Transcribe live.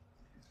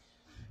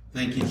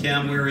Thank you,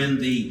 Kim. We're in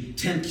the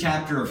 10th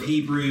chapter of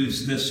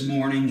Hebrews this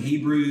morning,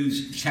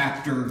 Hebrews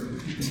chapter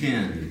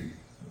 10.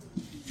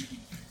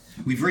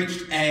 We've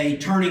reached a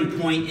turning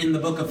point in the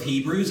book of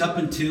Hebrews. Up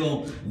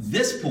until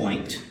this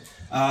point,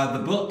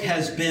 the book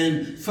has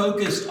been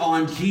focused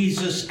on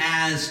Jesus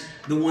as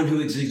the one who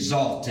is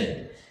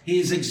exalted.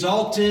 He is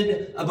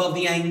exalted above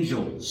the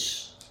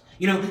angels.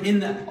 You know, in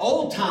the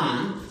old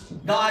time,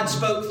 God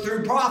spoke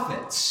through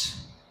prophets.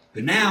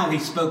 But now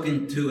he's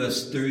spoken to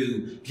us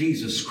through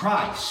Jesus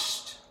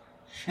Christ.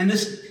 And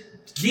this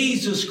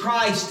Jesus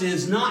Christ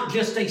is not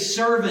just a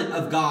servant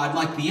of God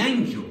like the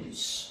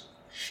angels.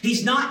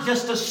 He's not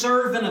just a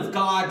servant of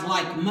God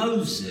like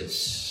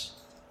Moses.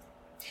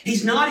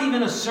 He's not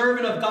even a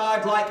servant of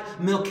God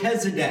like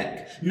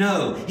Melchizedek.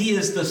 No, he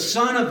is the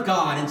Son of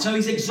God. And so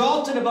he's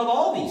exalted above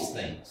all these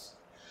things.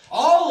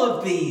 All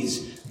of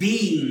these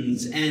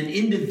beings and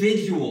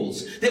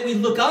individuals that we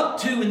look up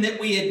to and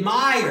that we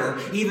admire,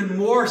 even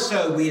more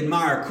so we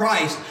admire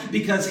Christ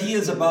because he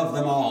is above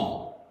them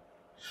all.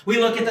 We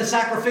look at the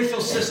sacrificial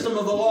system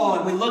of the law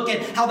and we look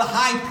at how the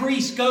high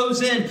priest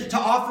goes in to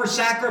offer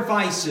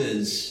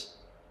sacrifices.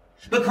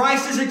 But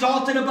Christ is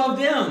exalted above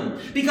them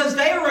because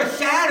they are a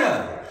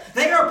shadow.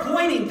 They are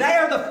pointing. They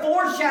are the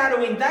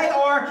foreshadowing. They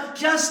are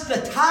just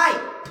the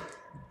type.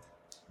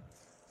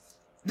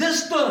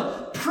 This is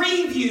the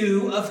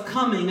preview of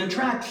coming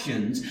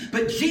attractions.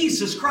 But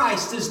Jesus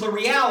Christ is the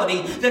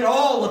reality that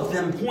all of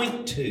them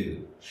point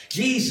to.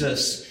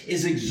 Jesus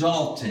is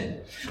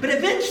exalted. But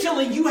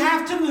eventually you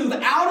have to move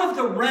out of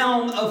the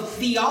realm of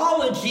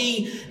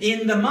theology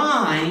in the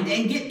mind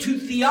and get to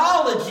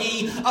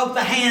theology of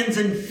the hands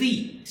and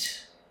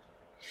feet.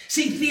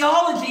 See,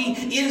 theology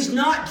is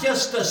not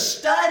just the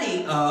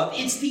study of,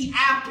 it's the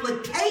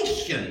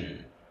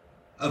application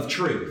of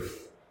truth.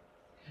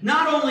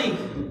 Not only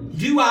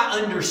do I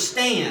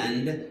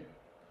understand,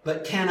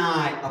 but can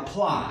I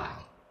apply?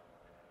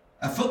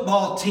 A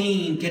football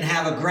team can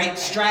have a great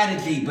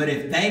strategy, but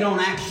if they don't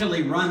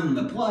actually run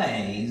the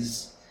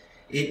plays,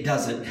 it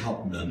doesn't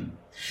help them.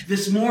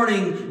 This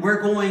morning,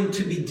 we're going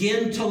to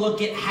begin to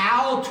look at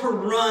how to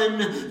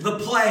run the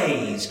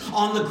plays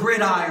on the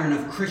gridiron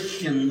of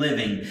Christian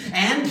living.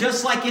 And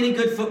just like any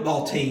good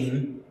football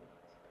team,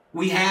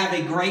 we have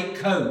a great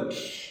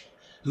coach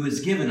who has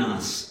given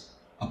us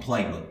a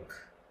playbook.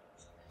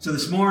 So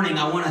this morning,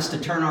 I want us to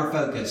turn our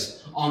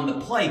focus on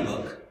the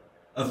Playbook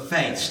of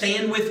Faith.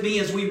 Stand with me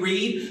as we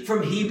read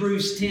from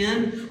Hebrews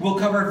 10. We'll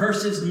cover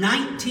verses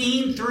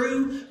 19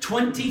 through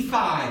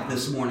 25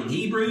 this morning.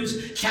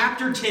 Hebrews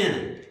chapter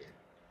 10.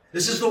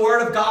 This is the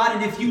Word of God,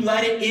 and if you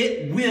let it,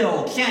 it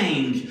will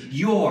change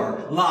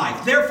your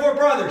life. Therefore,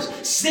 brothers,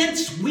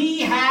 since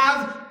we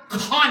have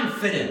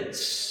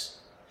confidence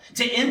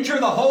to enter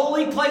the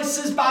holy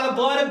places by the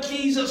blood of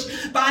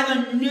Jesus, by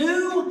the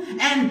new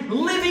and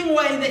living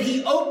way that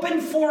he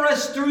opened for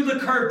us through the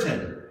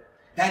curtain,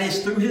 that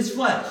is through his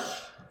flesh.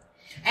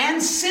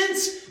 And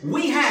since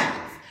we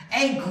have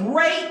a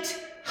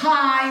great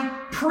high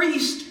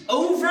priest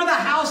over the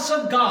house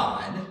of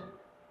God,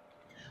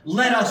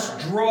 let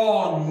us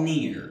draw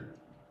near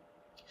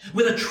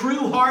with a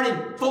true heart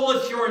and full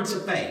assurance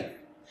of faith,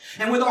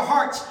 and with our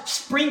hearts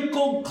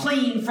sprinkled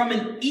clean from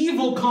an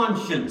evil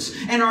conscience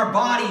and our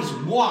bodies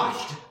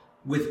washed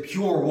with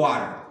pure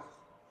water.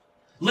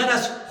 Let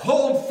us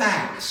hold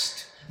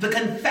fast the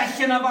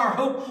confession of our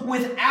hope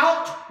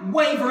without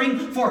wavering,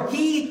 for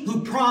he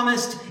who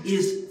promised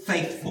is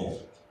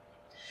faithful.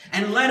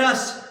 And let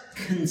us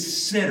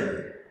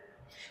consider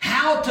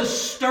how to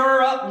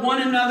stir up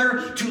one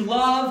another to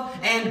love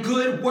and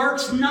good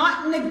works,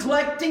 not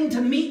neglecting to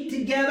meet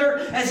together,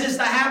 as is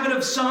the habit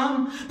of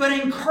some, but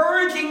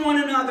encouraging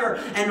one another,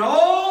 and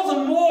all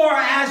the more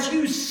as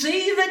you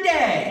see the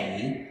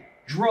day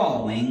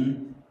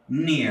drawing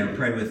near.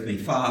 Pray with me.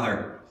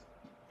 Father,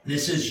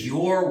 this is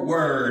your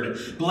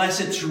word. Bless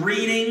its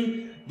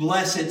reading,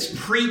 bless its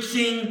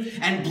preaching,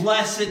 and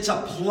bless its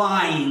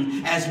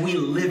applying as we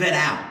live it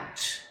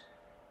out.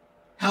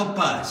 Help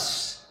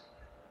us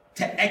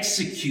to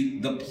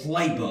execute the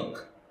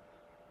playbook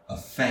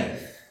of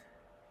faith.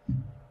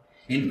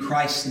 In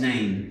Christ's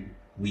name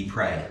we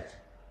pray.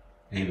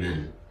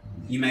 Amen.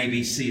 You may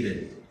be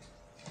seated.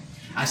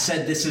 I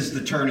said this is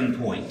the turning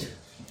point.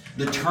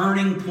 The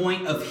turning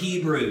point of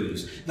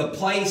Hebrews. The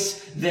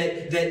place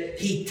that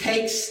he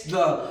takes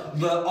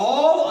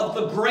all of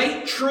the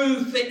great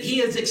truth that he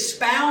has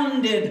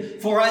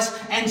expounded for us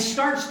and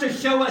starts to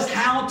show us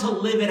how to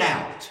live it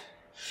out.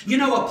 You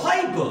know, a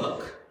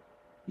playbook,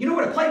 you know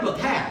what a playbook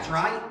has,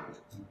 right?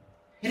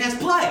 It has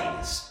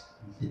plays.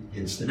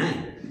 Hence the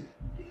name.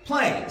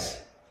 Plays.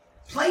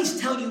 Plays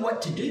tell you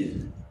what to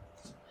do.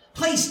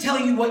 Plays tell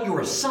you what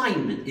your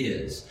assignment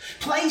is.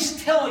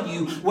 Plays tell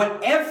you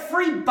what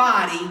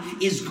everybody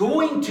is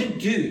going to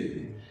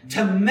do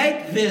to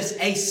make this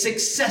a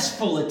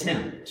successful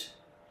attempt.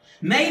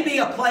 Maybe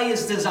a play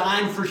is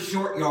designed for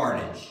short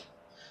yardage.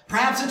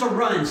 Perhaps it's a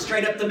run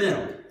straight up the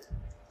middle.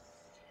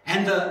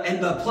 And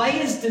the play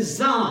is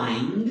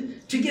designed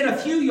to get a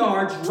few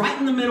yards right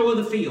in the middle of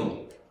the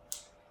field.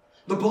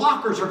 The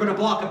blockers are going to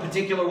block a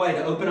particular way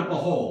to open up a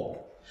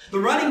hole. The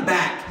running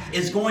back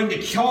is going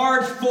to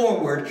charge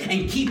forward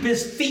and keep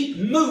his feet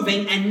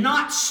moving and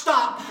not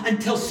stop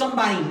until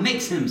somebody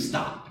makes him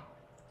stop.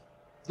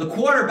 The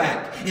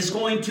quarterback is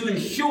going to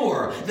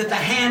ensure that the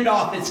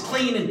handoff is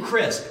clean and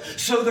crisp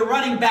so the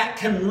running back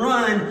can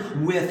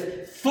run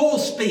with full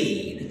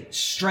speed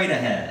straight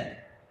ahead.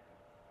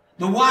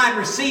 The wide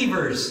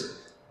receivers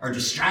are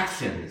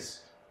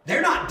distractions.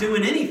 They're not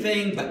doing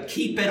anything but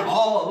keeping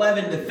all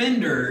 11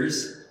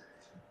 defenders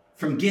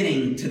from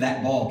getting to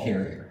that ball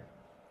carrier.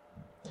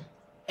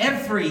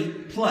 Every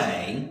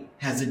play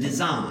has a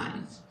design.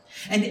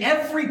 And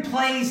every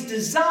play's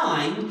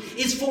design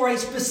is for a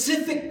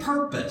specific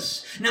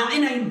purpose. Now,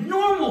 in a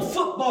normal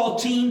football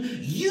team,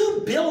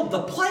 you build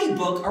the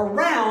playbook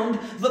around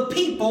the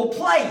people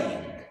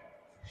playing.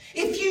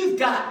 If you've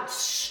got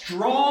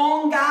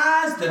strong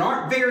guys that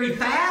aren't very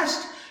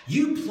fast,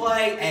 you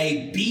play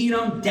a beat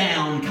 'em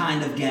down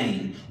kind of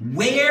game.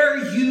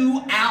 Wear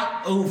you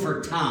out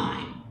over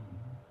time.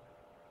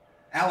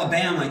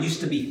 Alabama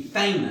used to be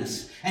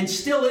famous, and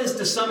still is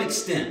to some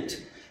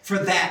extent, for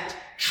that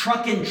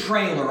truck and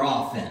trailer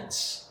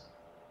offense.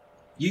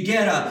 You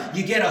get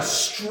a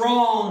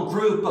strong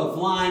group of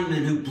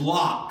linemen who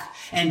block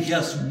and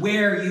just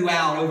wear you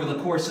out over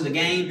the course of the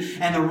game,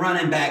 and the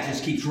running back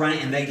just keeps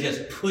running and they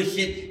just push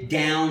it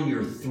down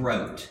your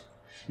throat.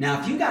 Now,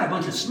 if you got a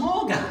bunch of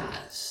small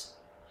guys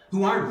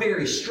who aren't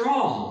very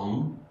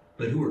strong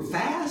but who are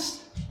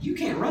fast, you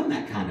can't run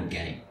that kind of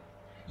game.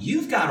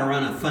 You've got to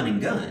run a fun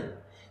and gun.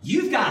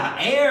 You've got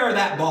to air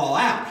that ball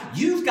out.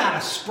 You've got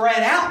to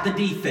spread out the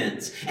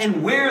defense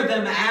and wear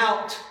them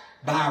out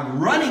by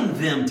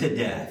running them to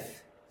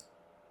death.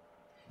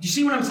 Do you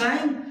see what I'm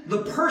saying?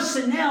 The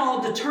personnel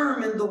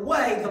determine the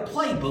way the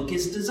playbook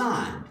is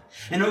designed.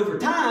 And over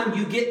time,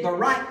 you get the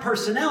right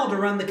personnel to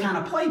run the kind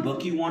of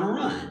playbook you want to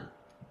run.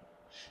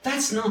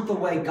 That's not the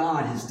way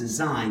God has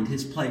designed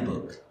his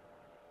playbook.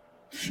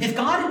 If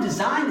God had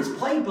designed his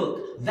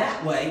playbook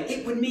that way,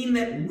 it would mean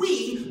that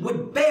we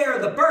would bear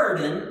the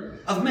burden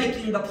of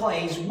making the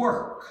plays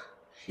work.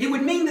 It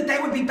would mean that they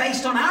would be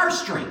based on our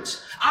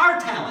strengths, our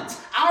talents,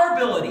 our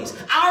abilities,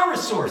 our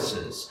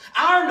resources,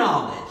 our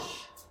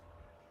knowledge.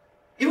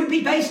 It would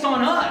be based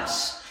on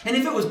us. And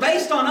if it was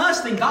based on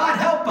us, then God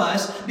help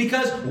us,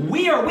 because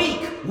we are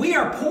weak, we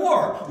are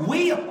poor,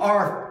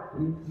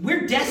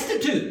 we're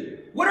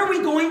destitute. What are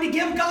we going to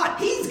give God?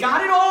 He's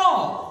got it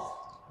all.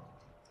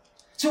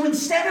 So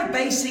instead of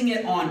basing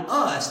it on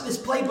us, this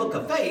playbook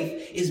of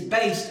faith is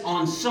based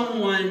on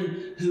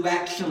someone who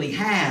actually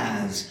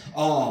has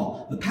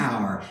all the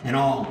power and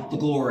all the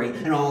glory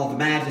and all the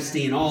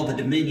majesty and all the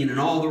dominion and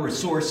all the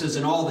resources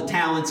and all the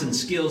talents and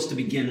skills to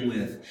begin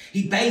with.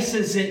 He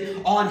bases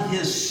it on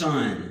his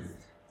Son.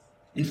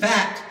 In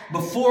fact,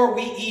 before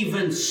we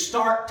even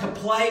start to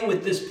play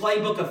with this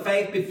playbook of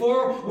faith,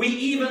 before we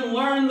even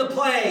learn the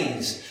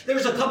plays,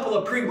 there's a couple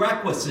of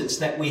prerequisites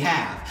that we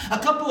have. A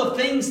couple of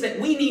things that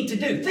we need to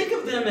do. Think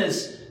of them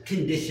as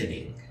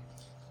conditioning.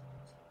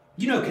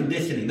 You know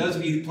conditioning. Those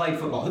of you who played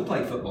football. Who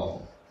played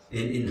football?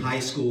 In high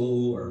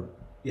school or...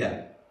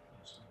 Yeah.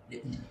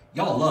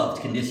 Y'all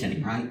loved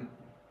conditioning, right?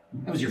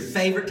 That was your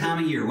favorite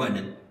time of year, wasn't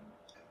it?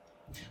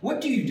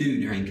 What do you do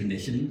during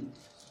conditioning?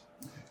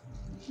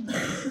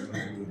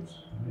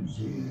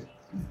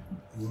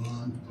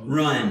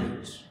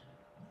 Run.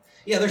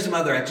 Yeah, there's some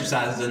other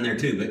exercises in there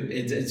too, but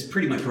it's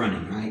pretty much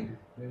running, right?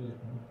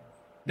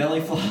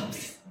 Belly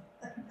flops.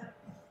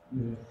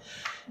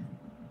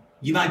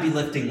 You might be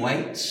lifting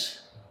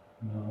weights.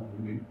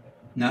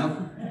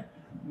 No?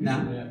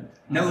 No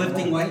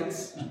lifting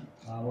weights?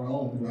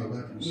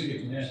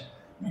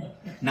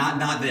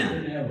 Not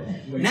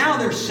then. Now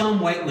there's some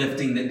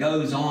weightlifting that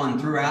goes on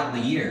throughout the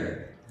year.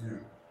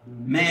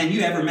 Man,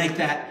 you ever make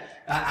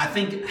that?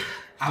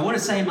 I want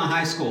to say in my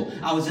high school,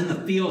 I was in the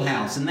field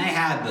house and they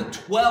had the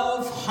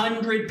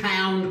 1,200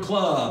 pound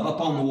club up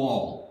on the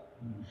wall.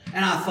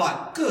 And I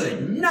thought,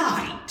 good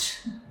night.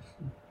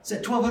 Is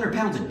that 1,200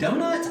 pounds of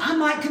donuts? I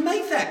might can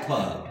make that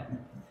club.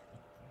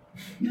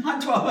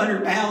 Not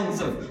 1,200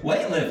 pounds of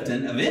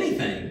weightlifting of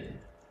anything.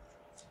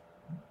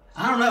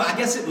 I don't know. I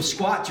guess it was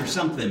squats or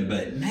something,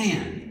 but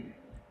man,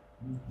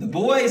 the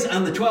boys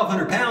on the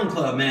 1,200 pound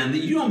club, man,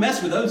 you don't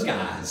mess with those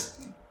guys.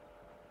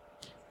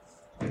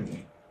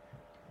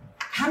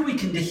 How do we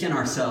condition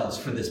ourselves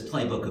for this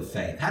playbook of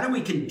faith? How do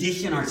we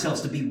condition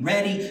ourselves to be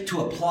ready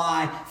to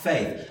apply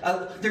faith?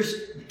 There's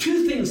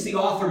two things the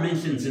author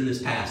mentions in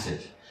this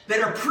passage that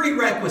are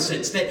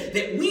prerequisites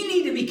that we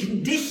need to be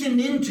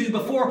conditioned into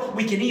before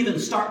we can even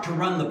start to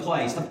run the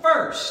plays. The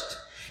first,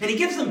 and he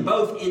gives them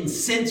both in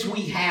since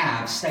we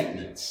have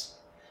statements.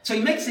 So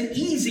he makes it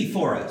easy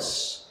for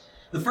us.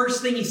 The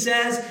first thing he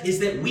says is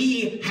that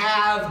we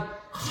have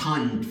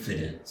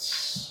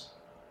confidence.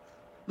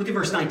 Look at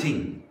verse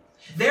 19.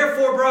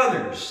 Therefore,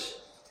 brothers,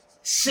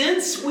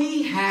 since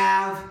we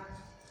have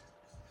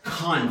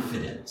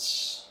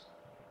confidence.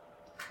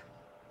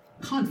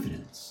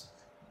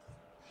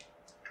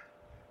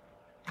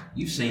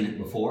 You've seen it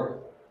before.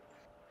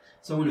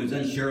 Someone who's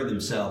unsure of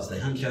themselves, they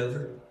hunch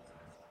over.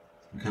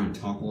 They kind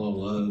of talk a little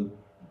low.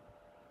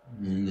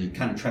 And they're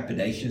kind of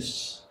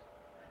trepidatious.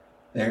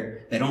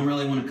 They don't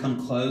really want to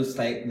come close.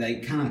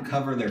 They kind of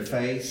cover their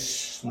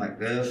face like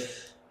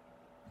this.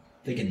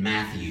 Thinking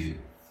Matthew.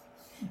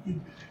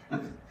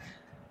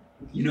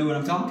 You know what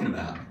I'm talking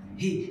about.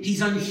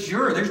 He's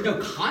unsure. There's no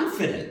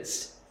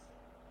confidence.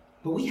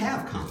 But we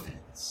have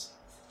confidence.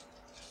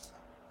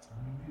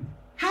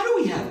 How do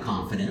we have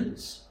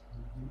confidence?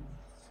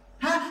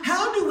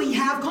 How do we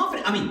have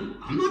confidence? I mean,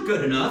 I'm not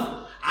good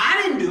enough.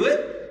 I didn't do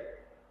it.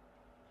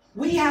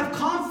 We have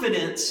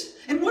confidence.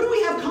 And what do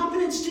we have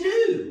confidence to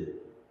do?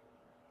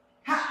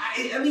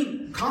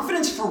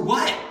 Confidence for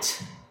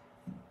what?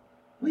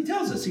 Well, he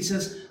tells us. He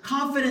says,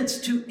 confidence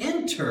to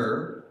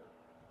enter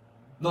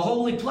the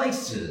holy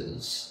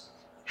places.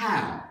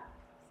 How?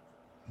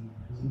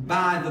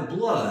 By the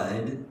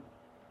blood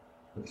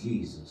of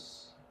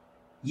Jesus.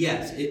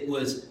 Yes, it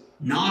was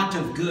not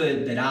of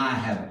good that I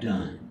have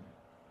done.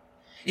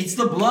 It's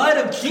the blood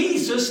of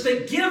Jesus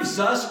that gives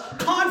us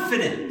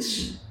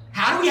confidence.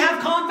 How do we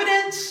have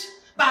confidence?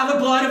 By the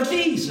blood of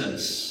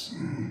Jesus.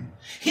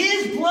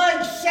 His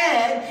blood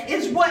shed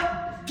is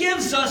what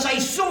gives us a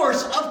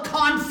source of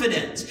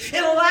confidence.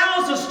 It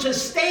allows us to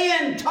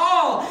stand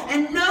tall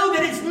and know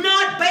that it's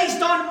not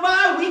based on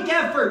my weak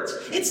efforts.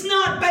 It's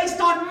not based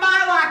on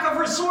my lack of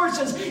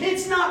resources.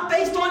 It's not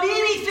based on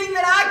anything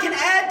that I can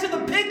add to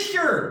the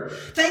picture.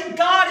 Thank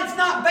God it's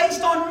not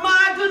based on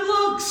my good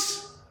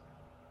looks.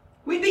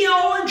 We'd be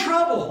all in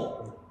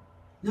trouble.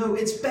 No,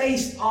 it's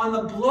based on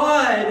the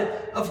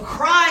blood of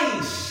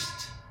Christ.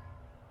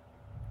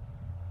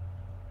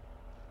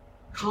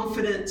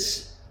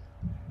 Confidence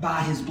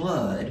by his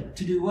blood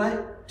to do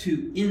what?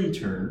 To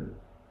enter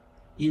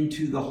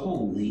into the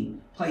holy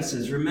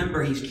places.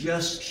 Remember, he's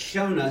just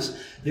shown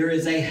us there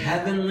is a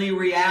heavenly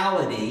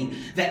reality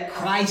that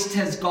Christ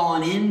has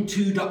gone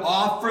into to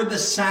offer the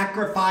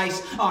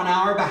sacrifice on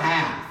our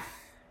behalf.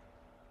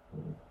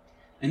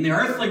 In the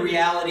earthly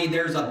reality,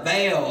 there's a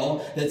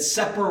veil that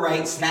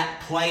separates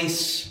that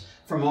place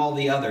from all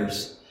the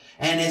others.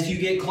 And as you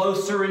get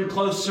closer and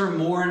closer,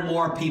 more and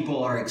more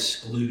people are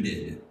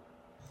excluded.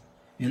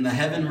 In the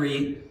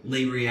heavenly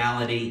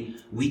reality,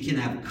 we can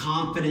have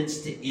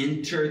confidence to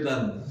enter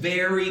the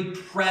very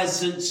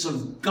presence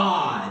of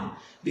God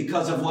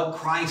because of what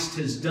Christ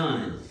has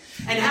done.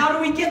 And how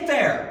do we get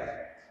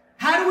there?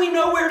 How do we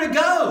know where to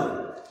go?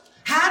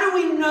 How do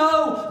we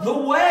know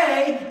the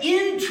way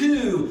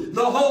into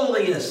the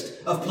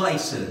holiest of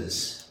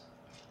places?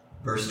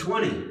 Verse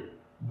 20,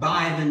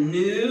 by the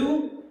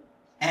new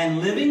and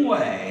living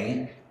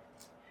way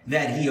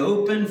that he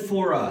opened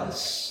for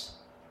us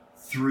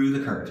through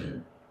the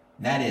curtain.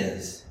 That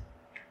is,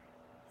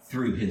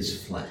 through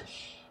his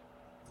flesh.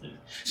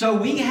 So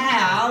we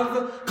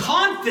have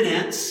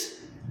confidence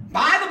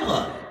by the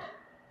blood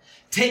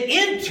to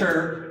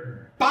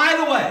enter by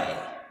the way.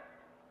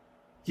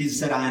 Jesus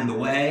said, I am the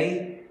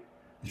way,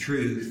 the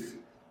truth,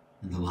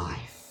 and the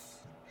life.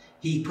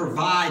 He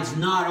provides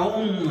not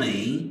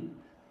only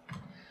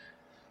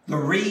the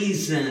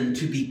reason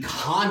to be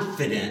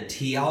confident,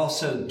 he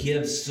also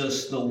gives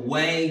us the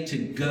way to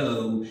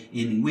go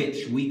in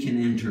which we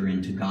can enter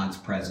into God's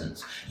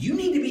presence. You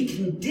need to be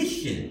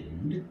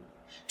conditioned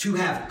to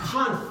have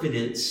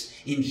confidence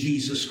in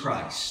Jesus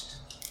Christ.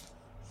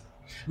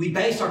 We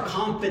base our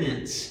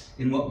confidence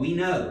in what we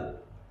know.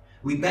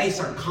 We base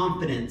our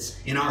confidence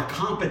in our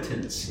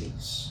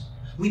competencies.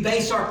 We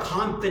base our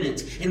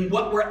confidence in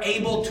what we're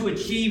able to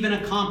achieve and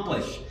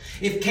accomplish.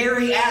 If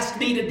Carrie asked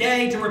me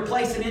today to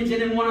replace an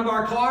engine in one of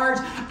our cars,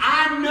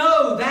 I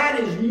know that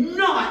is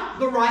not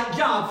the right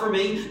job for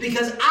me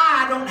because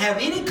I don't have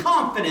any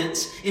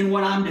confidence in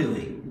what I'm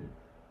doing.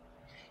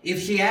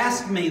 If she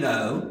asked me,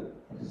 though,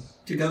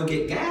 to go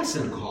get gas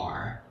in a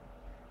car,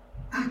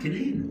 I can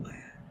handle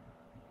that.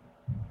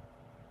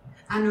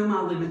 I know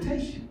my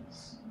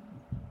limitations.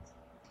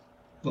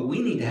 But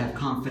we need to have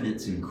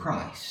confidence in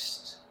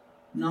Christ,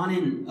 not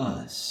in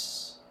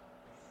us.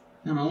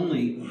 Not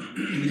only do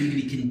we need to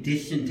be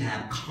conditioned to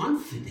have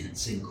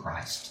confidence in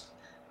Christ,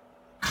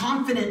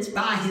 confidence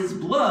by his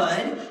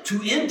blood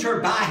to enter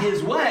by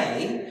his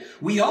way,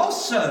 we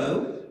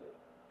also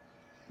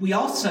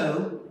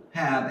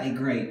have a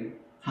great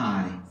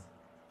high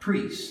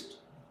priest.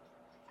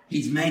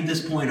 He's made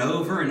this point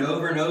over and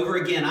over and over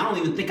again. I don't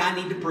even think I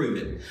need to prove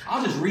it.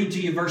 I'll just read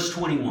to you verse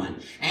 21.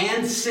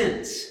 And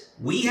since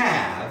we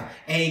have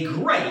a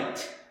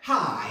great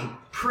high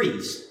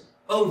priest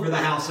over the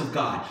house of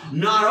God,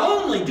 not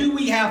only do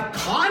we have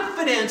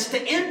confidence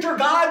to enter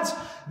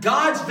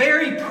God's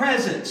very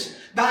presence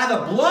by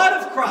the blood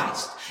of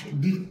Christ,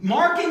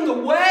 marking the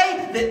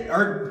way that,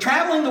 or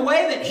traveling the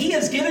way that he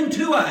has given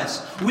to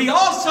us, we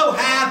also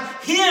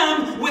have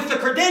him with the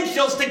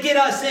credentials to get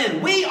us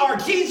in. We are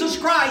Jesus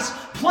Christ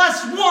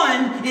plus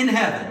one in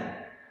heaven.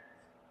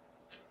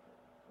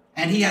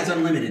 And he has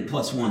unlimited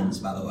plus ones,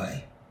 by the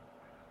way.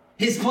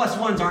 His plus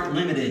ones aren't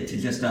limited to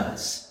just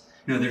us.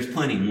 No, there's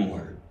plenty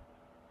more.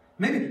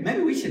 Maybe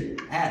we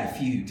should add a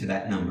few to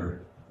that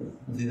number.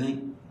 Do you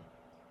think?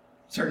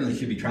 Certainly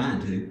should be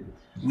trying to.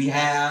 We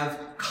have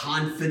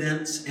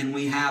confidence, and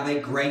we have a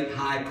great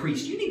high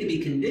priest. You need to be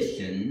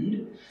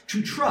conditioned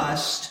to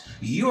trust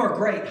your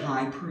great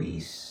high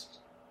priest.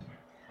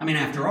 I mean,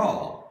 after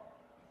all,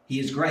 he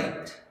is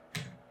great,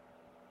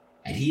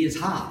 and he is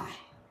high,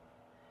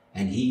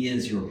 and he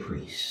is your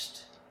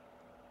priest.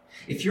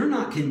 If you're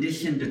not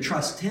conditioned to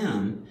trust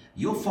him,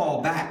 you'll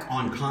fall back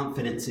on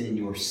confidence in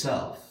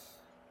yourself,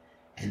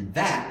 and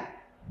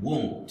that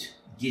won't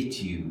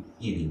get you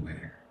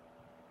anywhere.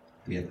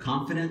 We have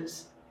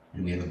confidence,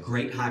 and we have a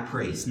great high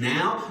priest.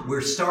 Now we're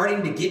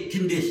starting to get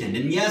conditioned.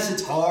 And yes,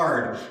 it's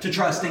hard to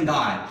trust in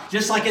God.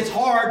 Just like it's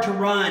hard to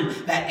run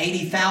that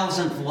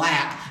 80,000th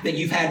lap that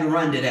you've had to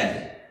run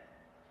today.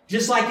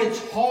 Just like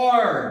it's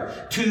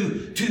hard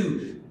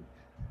to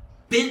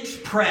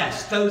bench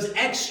press those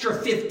extra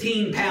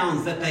 15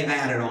 pounds that they've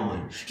added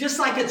on. Just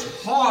like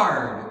it's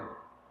hard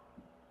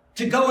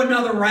to go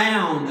another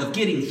round of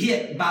getting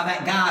hit by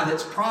that guy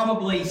that's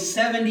probably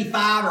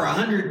 75 or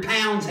 100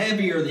 pounds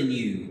heavier than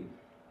you.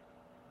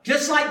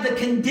 Just like the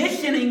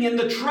conditioning and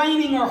the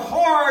training are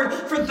hard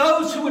for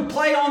those who would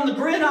play on the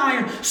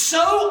gridiron,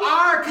 so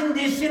our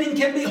conditioning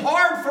can be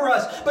hard for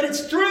us. But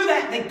it's through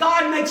that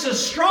God makes us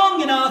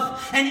strong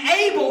enough and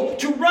able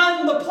to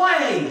run the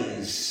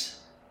plays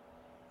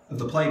of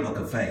the Playbook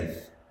of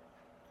Faith.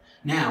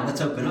 Now, let's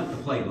open up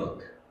the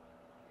playbook.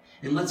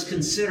 And let's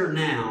consider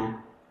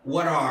now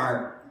what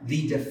are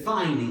the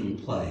defining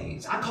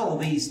plays. I call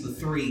these the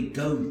 3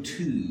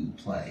 go-to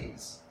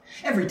plays.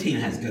 Every team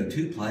has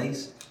go-to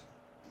plays.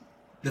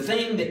 The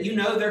thing that you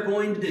know they're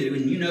going to do,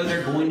 and you know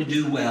they're going to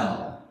do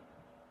well.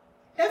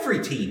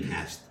 Every team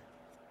has them.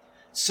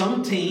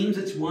 Some teams,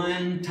 it's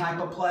one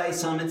type of play.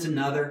 Some, it's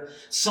another.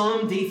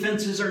 Some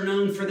defenses are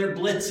known for their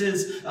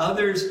blitzes.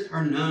 Others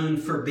are known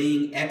for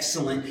being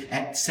excellent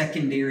at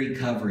secondary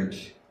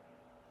coverage.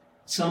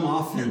 Some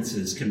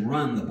offenses can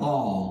run the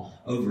ball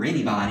over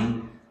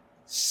anybody.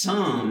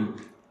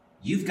 Some,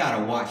 you've got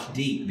to watch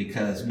deep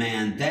because,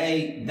 man,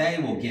 they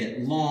will get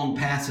long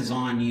passes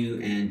on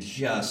you and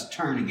just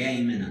turn a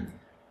game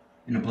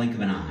in a blink of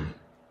an eye.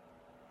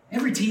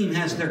 Every team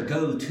has their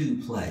go-to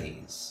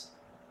plays.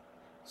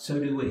 So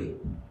do we.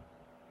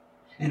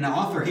 And the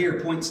author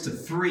here points to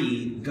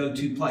 3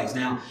 go-to plays.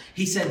 Now,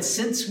 he said,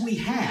 since we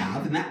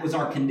have, and that was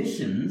our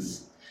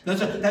conditions,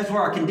 those were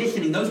our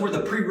conditioning, those were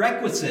the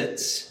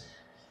prerequisites,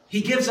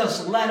 he gives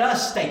us let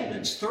us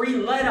statements, 3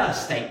 let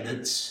us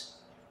statements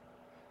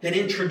that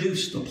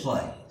introduce the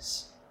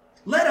plays.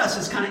 Let us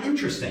is kind of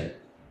interesting.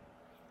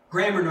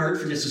 Grammar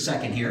nerd for just a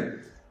second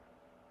here.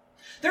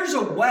 There's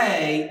a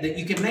way that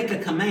you can make a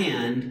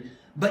command,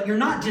 but you're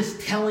not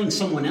just telling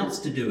someone else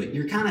to do it.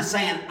 You're kind of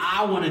saying,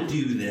 I want to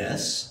do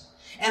this,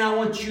 and I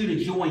want you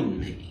to join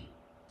me.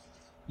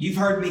 You've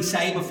heard me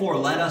say before,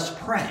 let us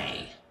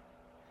pray.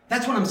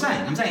 That's what I'm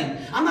saying.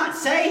 I'm not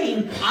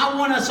saying I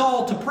want us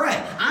all to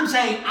pray. I'm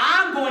saying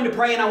I'm going to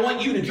pray and I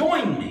want you to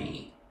join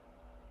me.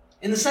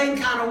 In the same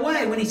kind of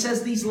way, when he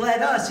says these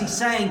let us, he's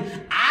saying,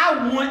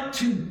 I want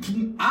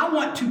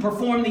to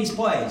perform these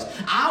plays.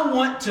 I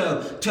want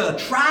to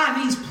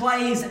try these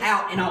plays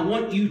out, and I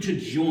want you to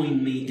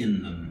join me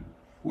in them.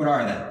 What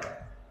are they?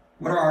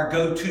 What are our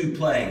go-to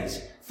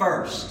plays?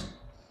 First,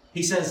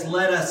 he says,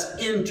 let us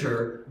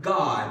enter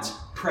God's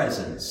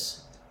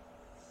presence.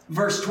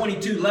 Verse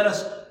 22, let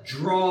us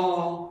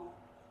draw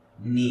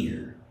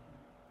near.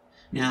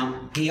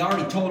 Now, he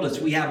already told us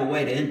we have a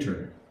way to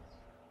enter.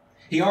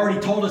 He already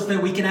told us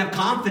that we can have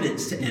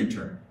confidence to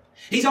enter.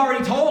 He's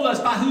already told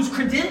us by whose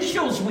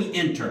credentials we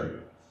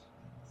enter.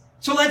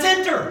 So let's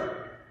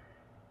enter.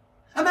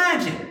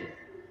 Imagine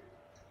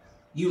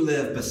you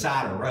live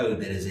beside a road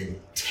that is in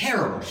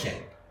terrible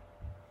shape.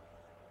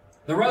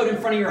 The road in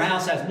front of your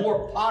house has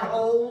more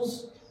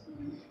potholes.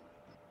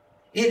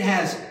 It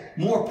has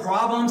more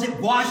problems. It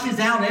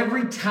washes out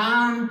every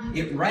time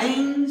it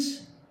rains.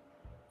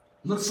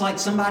 Looks like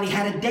somebody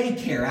had a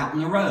daycare out in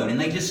the road and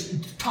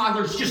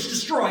toddlers just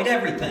destroyed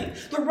everything.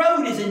 The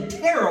road is in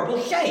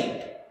terrible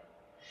shape.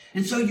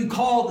 And so you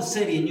call the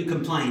city and you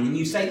complain and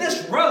you say,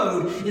 this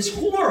road is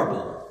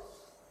horrible.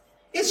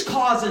 It's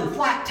causing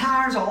flat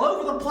tires all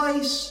over the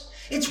place.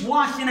 It's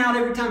washing out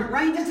every time it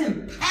rains. It's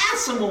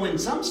impassable in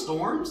some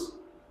storms.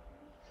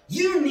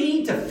 You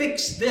need to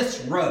fix this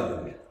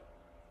road.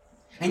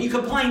 And you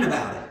complain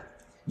about it.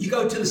 You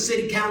go to the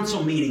city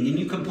council meeting and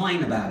you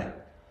complain about it.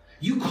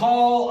 You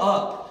call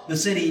up the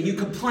city and you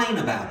complain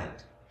about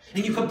it.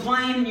 And you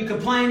complain and you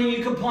complain and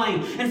you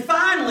complain. And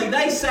finally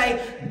they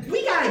say,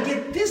 we got to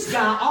get this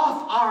guy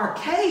off our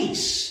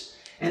case.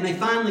 And they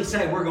finally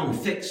say, we're going to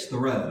fix the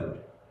road.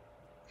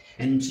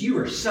 And you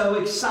are so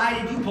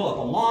excited, you pull up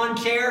a lawn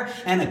chair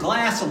and a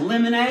glass of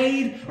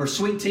lemonade or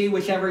sweet tea,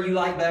 whichever you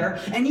like better,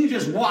 and you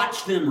just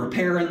watch them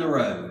repairing the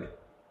road.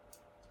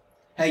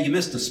 Hey, you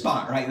missed a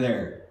spot right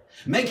there.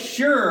 Make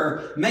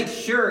sure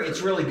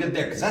it's really good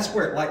there, because that's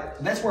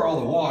where all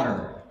the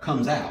water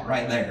comes out,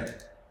 right there.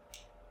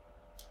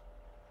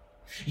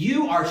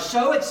 You are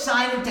so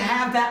excited to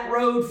have that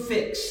road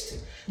fixed.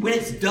 When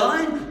it's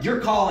done, you're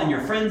calling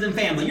your friends and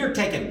family. You're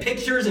taking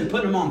pictures and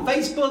putting them on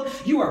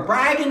Facebook. You are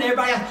bragging to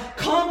everybody else,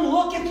 come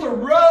look at the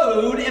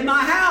road in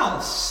my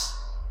house.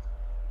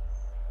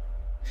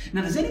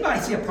 Now, does anybody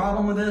see a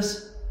problem with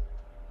this?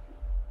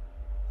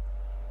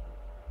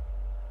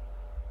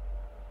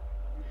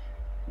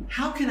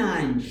 How can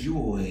I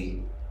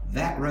enjoy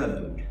that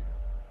road?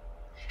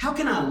 How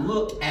can I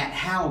look at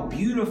how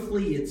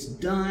beautifully it's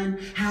done,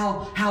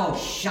 how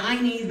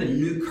shiny the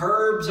new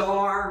curbs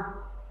are,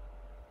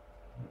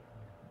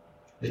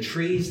 the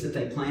trees that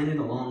they planted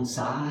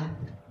alongside,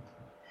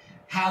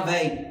 how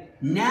they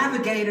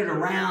navigated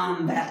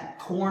around that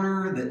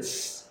corner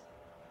that's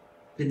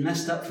been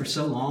messed up for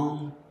so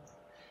long,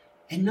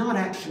 and not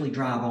actually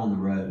drive on the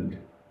road?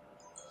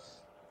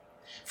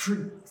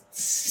 For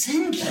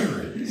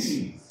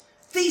centuries,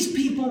 these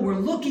people were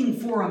looking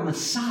for a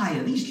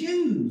Messiah, these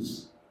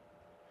Jews.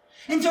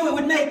 And so it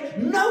would make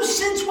no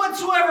sense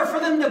whatsoever for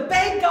them to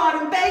beg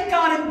God and beg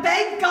God and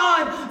beg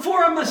God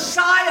for a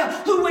Messiah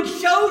who would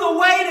show the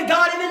way to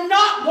God and then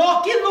not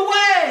walk in the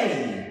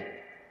way.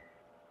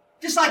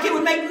 Just like it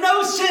would make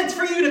no sense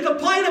for you to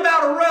complain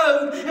about a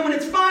road, and when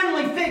it's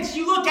finally fixed,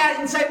 you look at it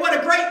and say, what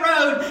a great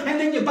road, and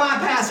then you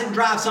bypass it and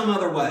drive some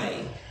other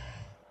way.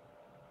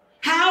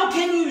 How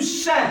can you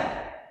say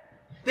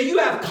that you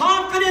have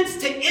confidence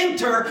to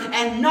enter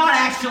and not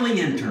actually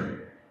enter?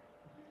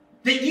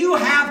 That you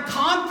have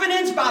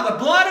confidence by the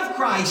blood of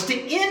Christ to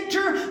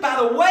enter by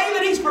the way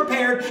that He's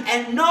prepared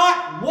and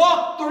not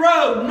walk the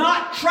road,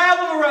 not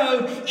travel the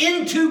road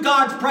into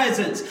God's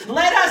presence.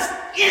 Let us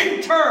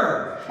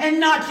enter and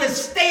not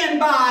just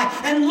stand by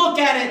and look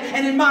at it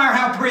and admire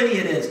how pretty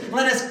it is.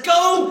 Let us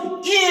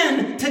go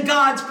into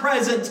God's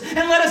presence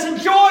and let us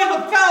enjoy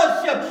the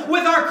fellowship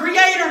with our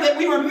Creator that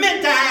we were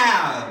meant to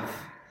have.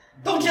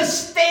 Don't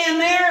just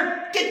stand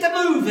there. Get the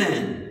move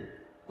in.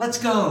 Let's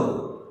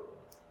go.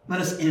 Let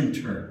us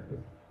enter.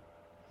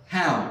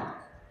 How?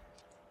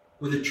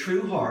 With a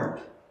true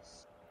heart,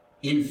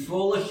 in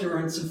full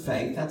assurance of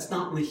faith. That's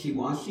not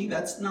wishy-washy.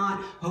 That's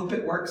not hope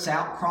it works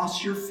out,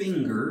 cross your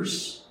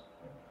fingers,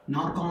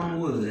 knock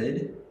on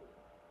wood.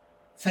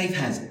 Faith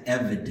has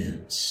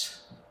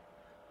evidence.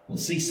 We'll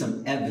see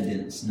some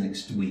evidence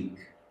next week,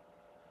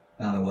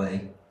 by the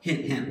way.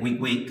 Hint, hint, wink,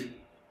 wink.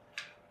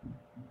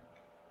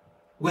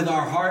 With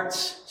our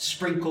hearts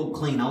sprinkled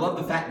clean. I love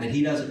the fact that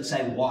he doesn't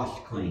say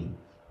washed clean.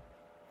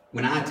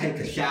 When I take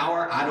a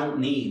shower, I don't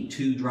need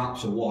 2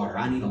 drops of water.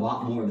 I need a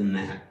lot more than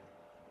that.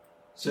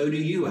 So do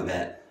you, I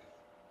bet.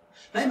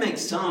 They make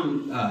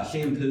some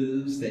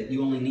shampoos that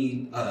you only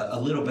need a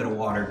little bit of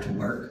water to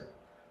work.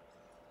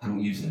 I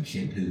don't use those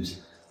shampoos.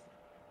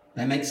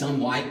 They make some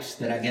wipes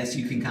that I guess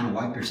you can kind of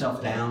wipe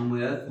yourself down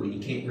with when you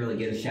can't really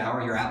get a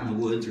shower. You're out in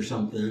the woods or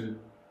something.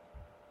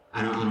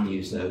 I don't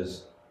use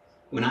those.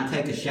 When I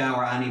take a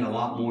shower, I need a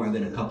lot more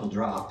than a couple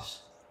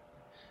drops.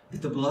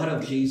 But the blood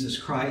of Jesus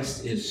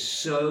Christ is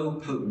so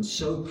potent,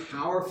 so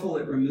powerful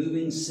at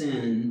removing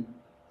sin,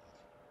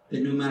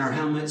 that no matter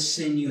how much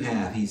sin you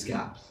have, He's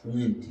got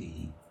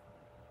plenty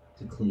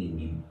to clean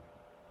you.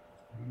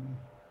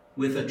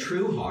 With a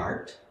true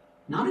heart,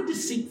 not a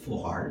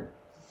deceitful heart,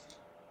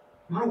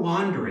 not a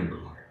wandering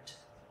heart,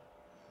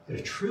 but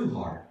a true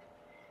heart,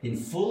 in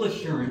full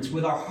assurance,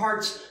 with our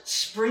hearts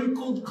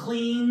sprinkled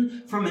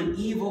clean from an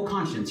evil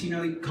conscience. You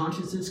know,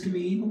 consciences can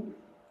be evil.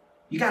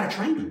 You got to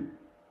train them.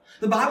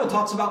 The Bible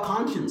talks about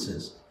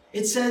consciences.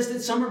 It says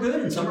that some are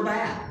good and some are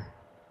bad.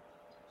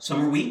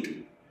 Some are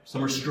weak,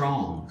 some are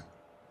strong.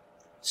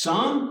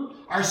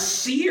 Some are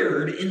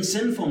seared in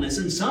sinfulness,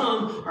 and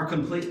some are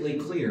completely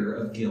clear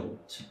of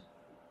guilt.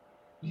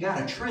 You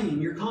got to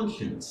train your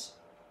conscience.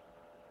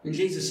 And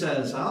Jesus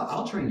says,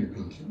 I'll train your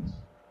conscience.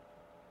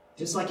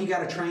 Just like you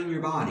got to train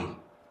your body.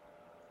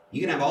 You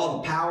can have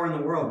all the power in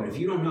the world, but if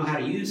you don't know how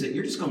to use it,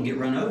 you're just going to get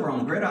run over on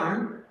the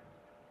gridiron.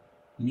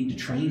 You need to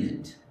train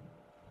it.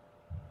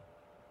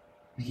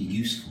 Make it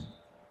useful.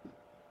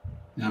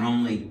 Not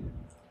only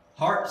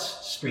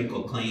hearts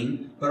sprinkled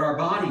clean, but our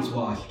bodies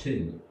washed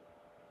too.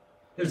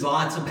 There's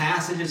lots of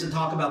passages that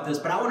talk about this,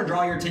 but I want to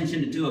draw your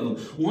attention to 2 of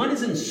them. One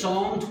is in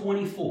Psalm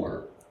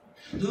 24.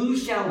 Who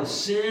shall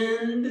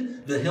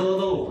ascend the hill of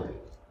the Lord?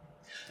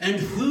 And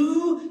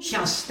who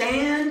shall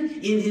stand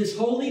in His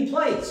holy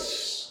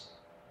place?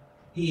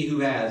 He who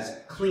has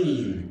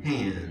clean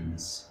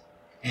hands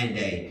and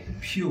a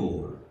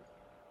pure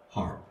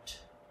heart.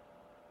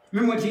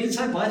 Remember what Jesus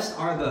said? Blessed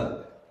are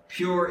the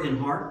pure in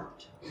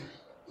heart,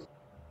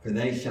 for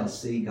they shall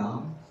see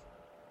God.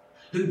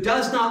 Who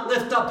does not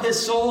lift up his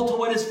soul to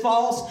what is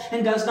false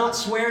and does not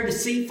swear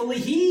deceitfully,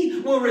 he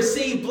will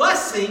receive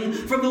blessing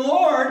from the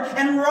Lord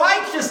and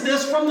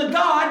righteousness from the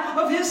God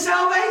of his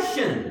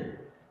salvation.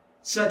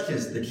 Such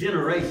is the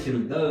generation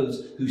of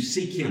those who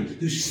seek Him,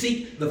 who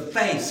seek the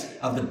face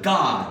of the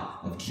God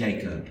of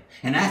Jacob.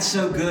 And that's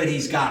so good,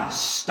 he's got to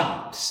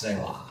stop,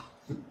 Selah.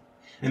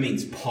 That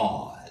means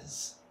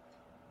pause.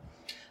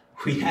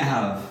 We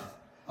have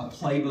a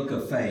Playbook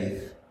of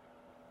Faith.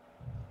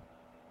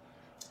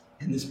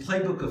 And this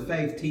Playbook of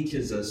Faith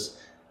teaches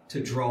us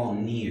to draw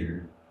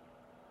near.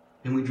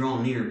 And we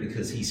draw near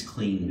because he's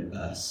cleaned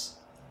us.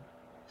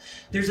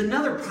 There's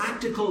another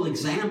practical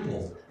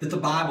example that the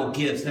Bible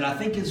gives that I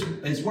think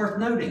is worth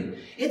noting.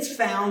 It's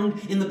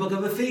found in the book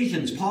of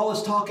Ephesians. Paul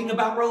is talking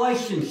about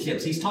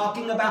relationships. He's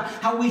talking about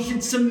how we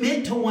should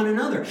submit to one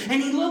another.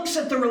 And he looks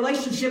at the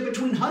relationship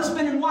between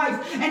husband and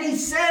wife, and he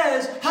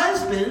says,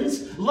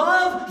 husbands,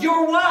 love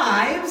your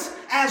wives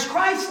as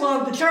Christ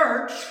loved the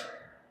church.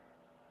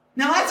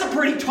 Now that's a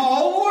pretty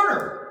tall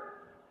order.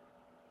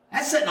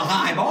 That's setting a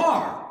high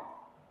bar.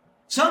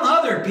 Some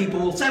other people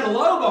will set a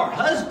low bar.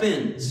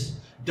 Husbands,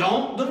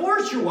 don't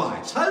divorce your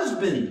wives.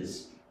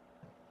 Husbands,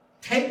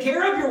 take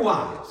care of your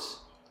wives.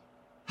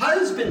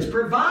 Husbands,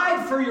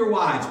 provide for your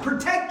wives.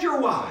 Protect your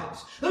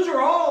wives. Those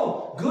are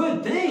all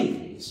good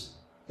things.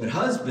 But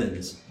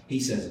husbands, he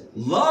says,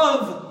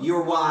 love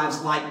your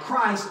wives like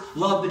Christ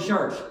loved the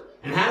church.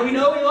 And how do we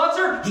know he loves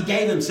her? He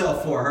gave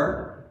himself for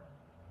her.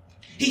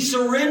 He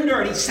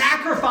surrendered. He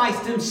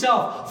sacrificed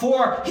himself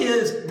for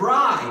his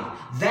bride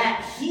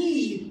that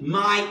he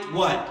might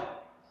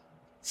what?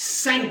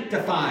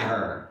 Sanctify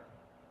her,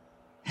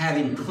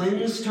 having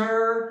cleansed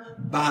her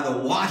by the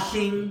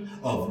washing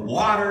of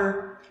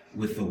water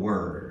with the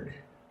word.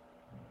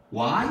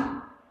 Why?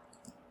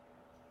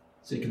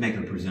 So he can make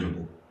her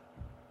presentable.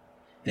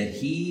 That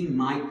he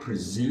might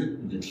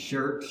present the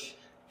church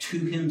to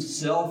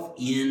himself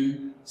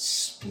in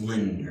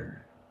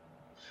splendor,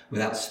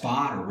 without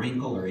spot or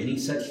wrinkle or any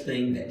such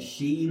thing, that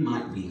she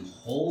might be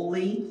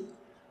holy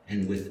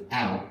and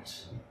without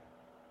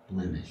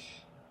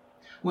blemish.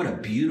 What a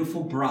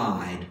beautiful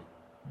bride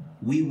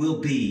we will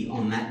be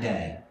on that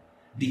day,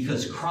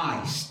 because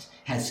Christ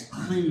has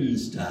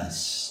cleansed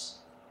us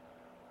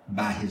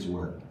by his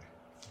word.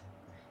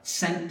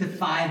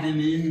 Sanctify them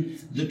in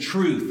the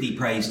truth, he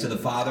prays to the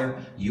Father.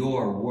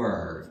 Your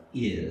word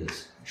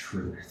is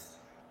truth.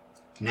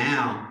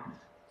 Now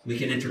we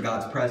can enter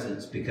God's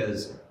presence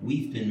because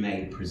we've been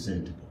made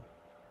presentable.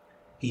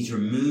 He's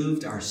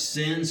removed our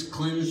sins,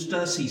 cleansed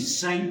us. He's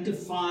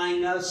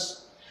sanctifying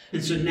us.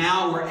 And so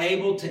now we're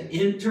able to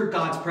enter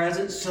God's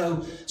presence.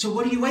 So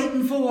what are you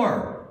waiting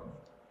for?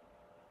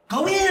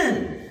 Go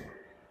in.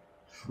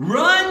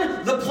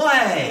 Run the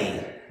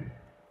play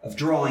of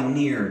drawing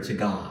near to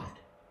God.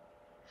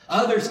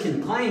 Others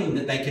can claim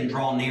that they can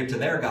draw near to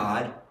their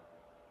God.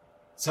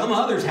 Some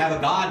others have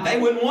a God they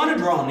wouldn't want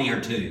to draw near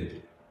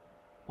to.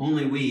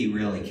 Only we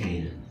really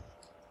can.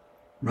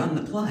 Run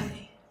the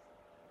play.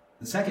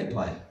 The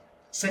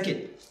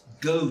second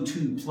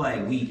go-to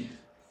play. We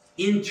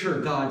enter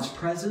God's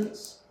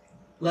presence.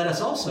 Let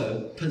us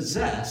also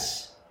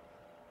possess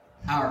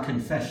our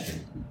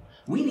confession.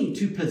 We need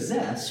to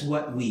possess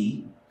what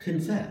we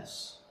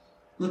confess.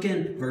 Look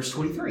in verse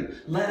 23.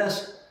 Let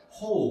us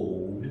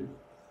hold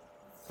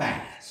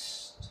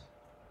fast.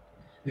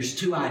 There's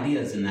two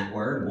ideas in that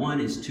word. One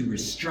is to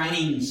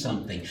restrain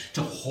something,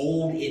 to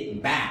hold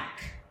it back.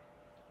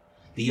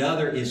 The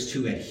other is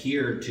to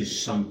adhere to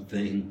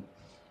something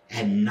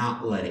and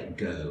not let it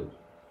go.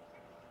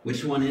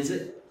 Which one is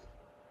it?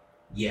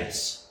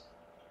 Yes.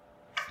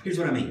 Here's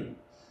what I mean.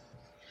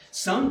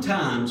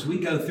 Sometimes we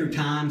go through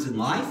times in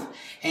life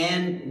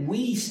and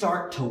we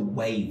start to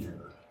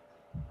waver.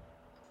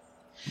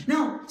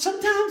 Now,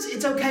 sometimes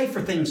it's okay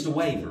for things to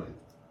waver.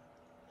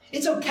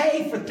 It's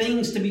okay for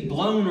things to be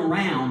blown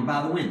around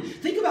by the wind.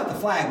 Think about the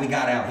flag we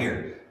got out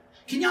here.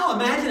 Can y'all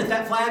imagine if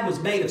that flag was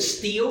made of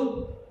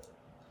steel?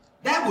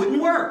 That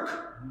wouldn't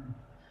work.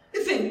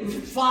 If it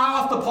would fly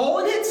off the pole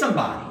and hit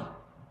somebody,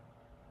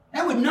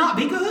 that would not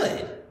be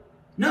good.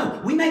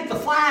 No, we make the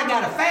flag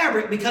out of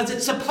fabric because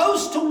it's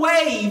supposed to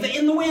wave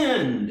in the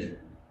wind.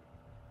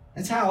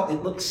 That's how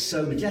it looks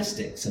so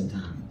majestic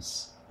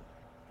sometimes.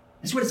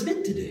 That's what it's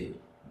meant to do.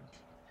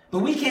 But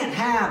we can't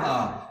have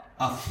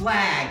a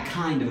flag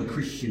kind of a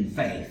Christian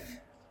faith.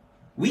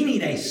 We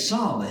need a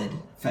solid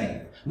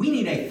faith. We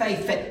need a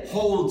faith that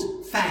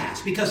holds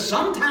fast, because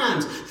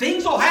sometimes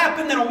things will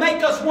happen that will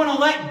make us want to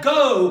let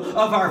go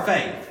of our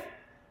faith.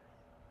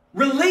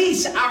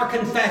 Release our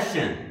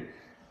confession.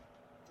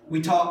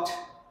 We talked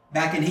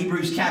back in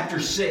Hebrews chapter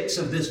 6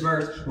 of this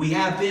verse. We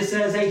have this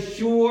as a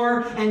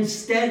sure and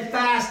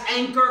steadfast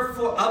anchor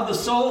of the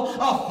soul,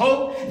 a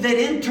hope that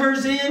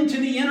enters into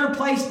the inner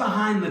place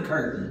behind the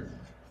curtain.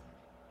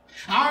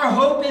 Our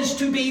hope is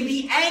to be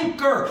the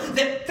anchor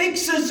that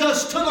fixes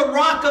us to the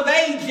rock of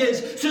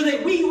ages so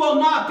that we will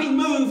not be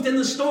moved in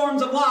the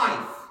storms of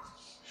life.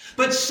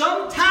 But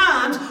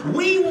sometimes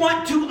we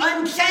want to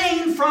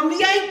unchain from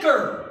the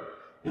anchor.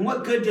 And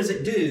what good does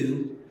it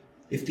do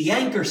if the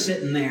anchor's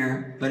sitting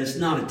there, but it's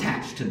not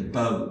attached to the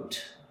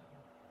boat?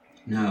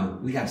 No,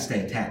 we got to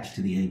stay attached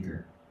to the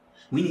anchor.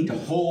 We need to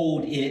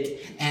hold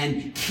it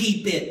and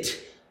keep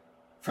it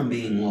from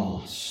being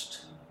lost.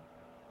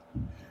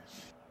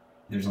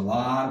 There's a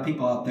lot of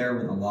people out there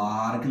with a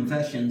lot of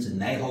confessions,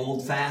 and they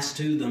hold fast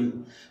to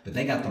them, but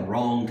they got the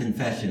wrong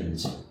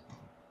confessions.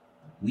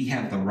 We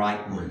have the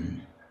right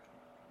one.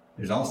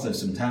 There's also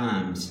some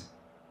times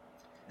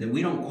that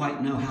we don't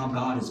quite know how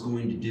God is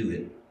going to do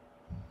it.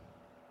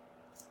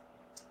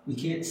 We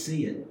can't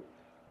see it.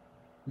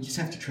 We just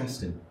have to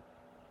trust him.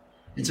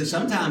 And so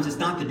sometimes it's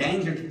not the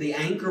danger that the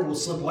anchor will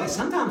slip away.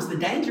 Sometimes the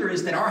danger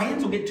is that our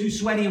hands will get too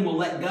sweaty and we'll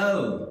let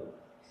go.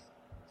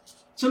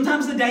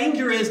 Sometimes the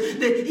danger is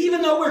that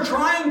even though we're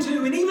trying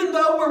to, and even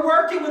though we're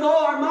working with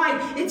all our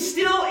might, it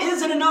still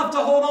isn't enough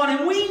to hold on.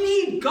 And we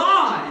need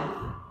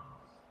God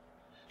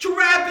to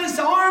wrap His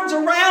arms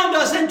around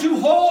us and to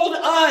hold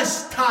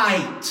us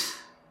tight.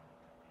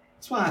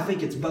 That's why I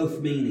think it's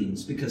both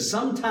meanings, because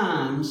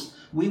sometimes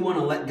we want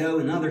to let go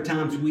and other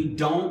times we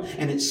don't,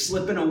 and it's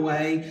slipping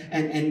away,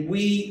 and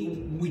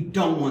we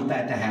don't want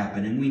that to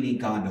happen, and we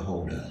need God to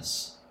hold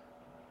us.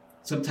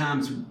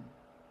 Sometimes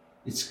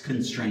it's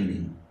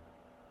constraining.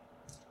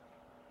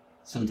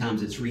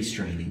 Sometimes it's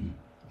restraining.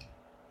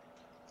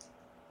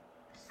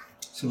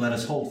 So let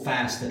us hold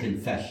fast the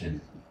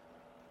confession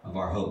of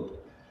our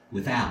hope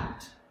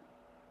without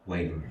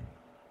wavering.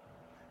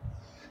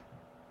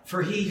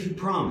 For He who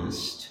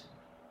promised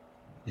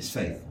is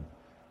faithful.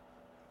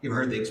 You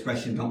ever heard the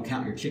expression, don't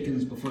count your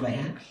chickens before they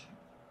hatch?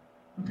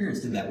 My parents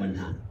did that one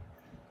time.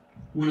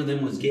 One of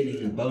them was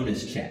getting a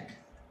bonus check.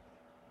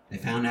 They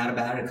found out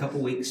about it a couple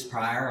weeks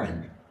prior,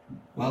 and,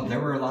 well, there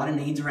were a lot of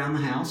needs around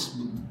the house.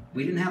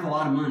 We didn't have a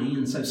lot of money,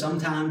 and so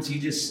sometimes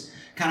you just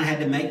kind of had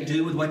to make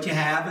do with what you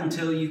have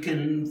until you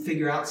can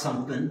figure out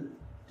something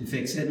to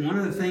fix it. And one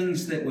of the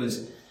things that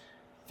was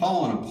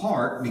falling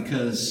apart,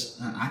 because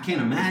I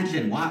can't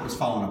imagine why it was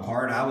falling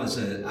apart. I was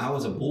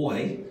a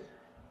boy.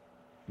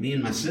 Me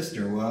and my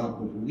sister,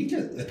 well,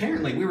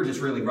 apparently we were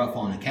just really rough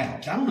on the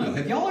couch. I don't know.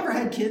 Have y'all ever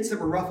had kids that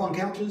were rough on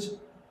couches?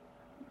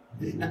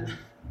 We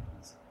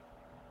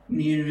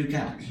needed a new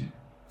couch.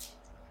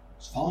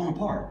 It's falling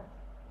apart.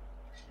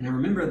 And I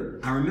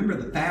remember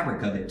the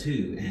fabric of it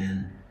too.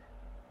 And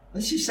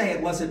let's just say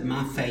it wasn't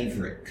my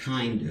favorite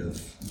kind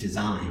of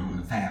design on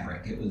the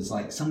fabric. It was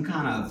like some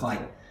kind of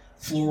like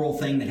floral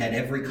thing that had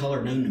every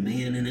color known to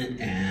man in it.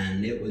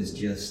 And it was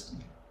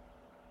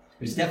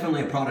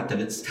definitely a product of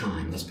its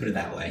time, let's put it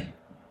that way,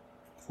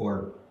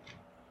 or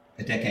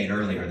a decade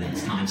earlier than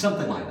its time,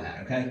 something like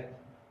that, okay?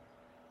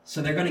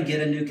 So they're going to get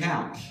a new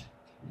couch.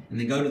 And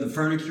they go to the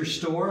furniture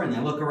store and they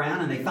look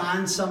around and they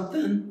find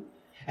something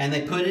and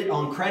they put it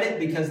on credit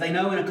because they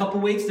know in a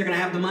couple weeks they're going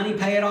to have the money,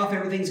 pay it off,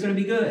 everything's going to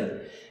be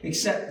good.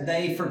 Except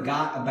they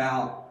forgot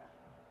about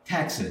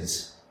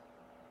taxes.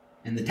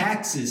 And the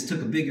taxes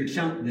took a bigger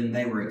chunk than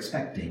they were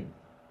expecting.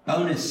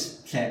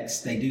 Bonus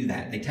checks, they do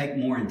that. They take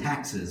more in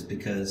taxes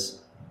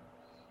because,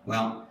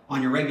 well,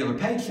 on your regular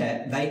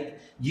paycheck,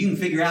 you can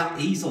figure out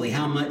easily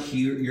how much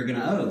you're going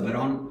to owe. But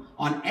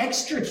on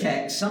extra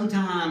checks,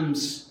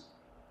 sometimes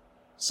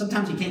you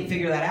can't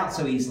figure that out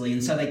so easily,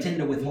 and so they tend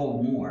to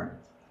withhold more.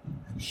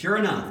 Sure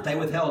enough, they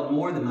withheld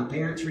more than my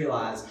parents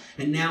realized,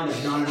 and now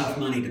there's not enough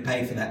money to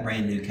pay for that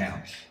brand new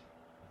couch.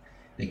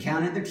 They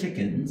counted their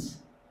chickens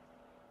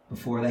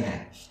before they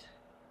hatched.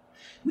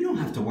 We don't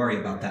have to worry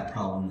about that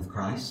problem with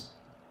Christ.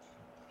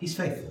 He's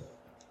faithful.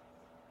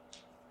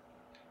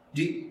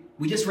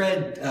 We just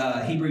read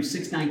Hebrews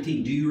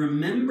 6:19. Do you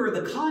remember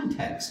the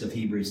context of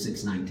Hebrews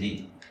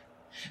 6:19?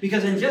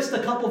 Because in just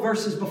a couple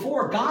verses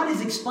before, God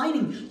is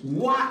explaining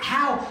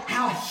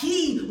how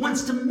He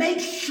wants to make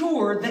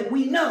sure that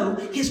we know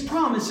His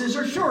promises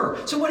are sure.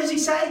 So what does He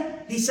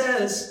say? He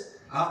says,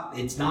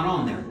 it's not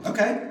on there.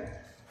 Okay.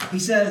 He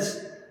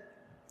says,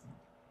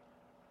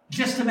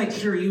 just to make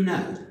sure you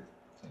know,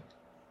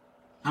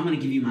 I'm going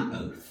to give you my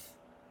oath.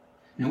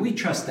 Now, we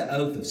trust the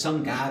oath of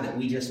some guy that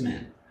we just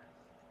met.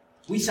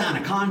 We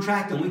sign a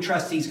contract and we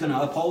trust he's going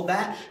to uphold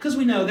that because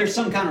we know there's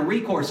some kind of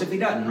recourse if he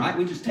doesn't, right?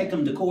 We just take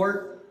him to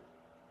court.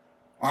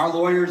 Our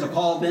lawyers will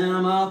call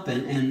them up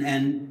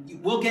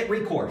and we'll get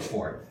recourse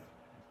for it.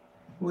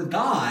 With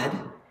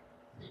God,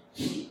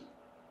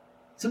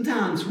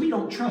 sometimes we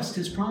don't trust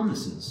His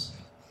promises.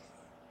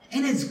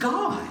 And it's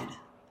God.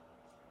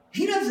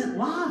 He doesn't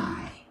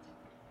lie.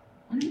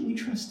 Why don't we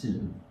trust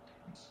Him?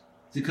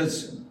 Is it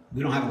because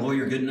we don't have a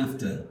lawyer good enough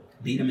to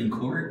beat him in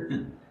court?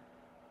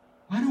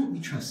 Why don't we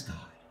trust God?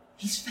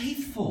 He's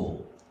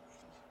faithful.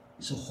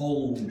 So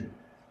hold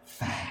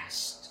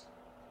fast.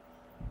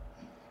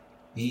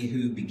 He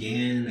who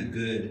began a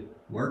good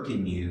work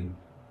in you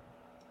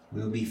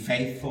will be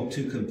faithful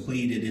to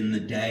complete it in the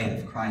day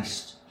of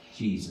Christ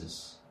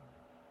Jesus.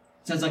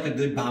 Sounds like a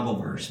good Bible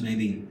verse.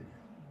 Maybe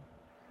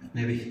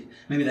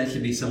that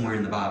should be somewhere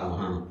in the Bible,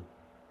 huh?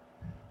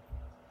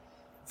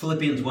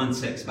 Philippians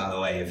 1:6, by the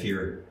way, if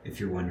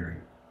you're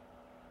wondering.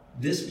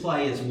 This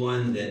play is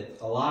one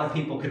that a lot of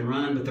people can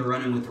run, but they're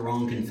running with the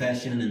wrong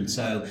confession, and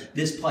so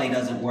this play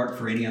doesn't work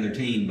for any other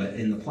team. But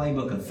in the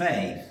Playbook of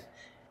Faith,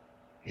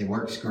 it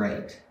works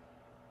great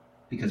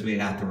because we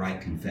got the right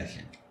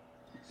confession.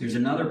 There's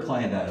another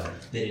play, though,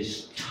 that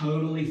is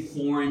totally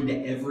foreign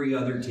to every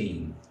other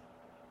team.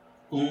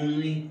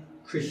 Only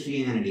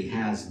Christianity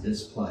has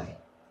this play.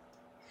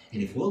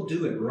 And if we'll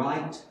do it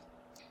right,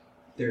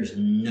 there's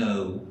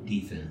no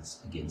defense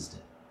against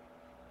it.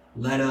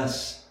 Let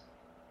us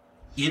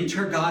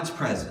enter God's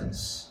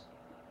presence.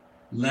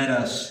 Let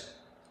us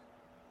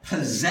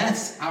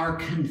possess our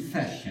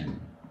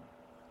confession.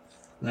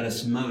 Let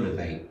us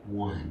motivate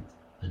one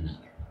another.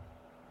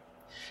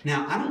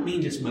 Now, I don't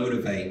mean just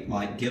motivate,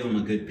 like give them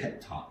a good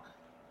pep talk.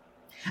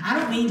 I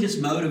don't mean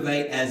just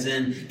motivate as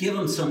in give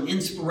them some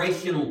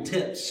inspirational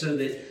tips so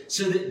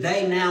that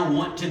they now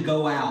want to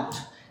go out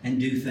and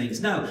do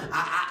things. No,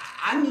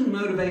 I mean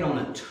motivate on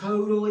a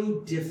totally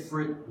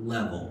different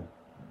level.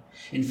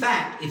 In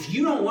fact, if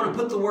you don't want to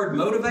put the word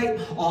motivate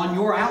on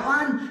your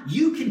outline,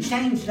 you can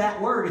change that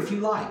word if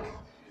you like.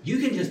 You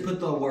can just put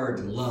the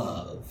word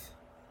love.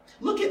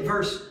 Look at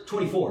verse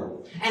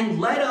 24. And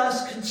let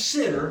us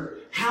consider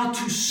how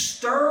to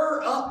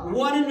stir up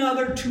one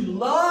another to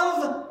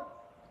love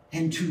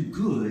and to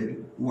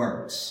good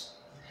works.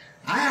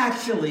 I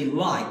actually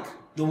like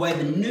the way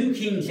the New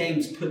King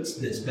James puts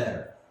this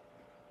better.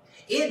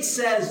 It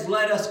says,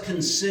 let us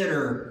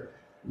consider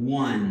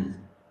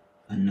one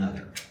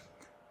another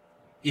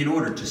in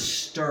order to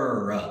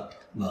stir up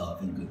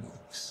love and good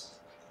works.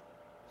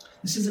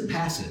 This isn't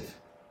passive.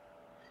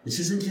 This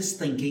isn't just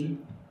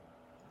thinking,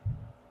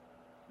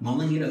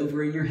 mulling it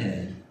over in your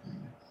head.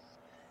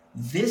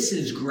 This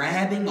is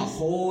grabbing a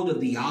hold of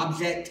the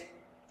object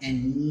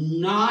and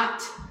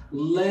not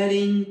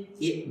letting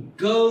it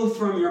go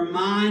from your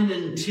mind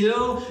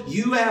until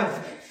you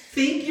have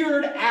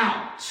figured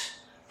out,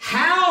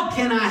 how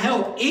can I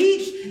help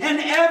each and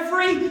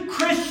every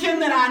Christian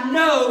that I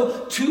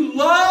know to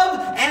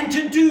love and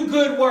to do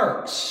good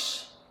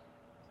works?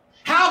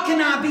 How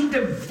can I be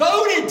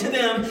devoted to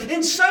them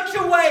in such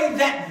a way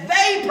that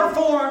they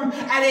perform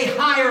at a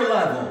higher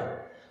level?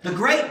 The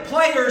great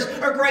players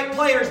are great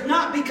players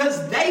not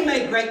because they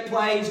make great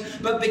plays,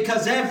 but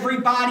because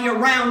everybody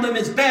around them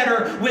is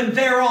better when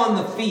they're on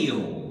the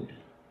field.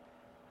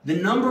 The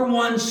number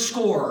one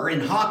scorer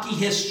in hockey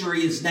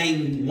history is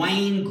named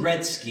Wayne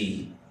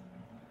Gretzky.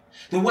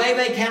 The way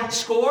they count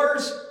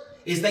scores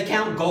is they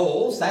count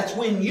goals. That's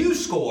when you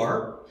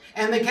score.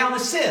 And they count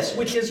assists,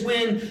 which is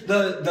when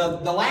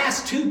the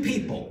last two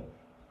people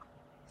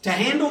to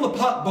handle the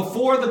puck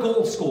before the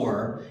goal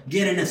scorer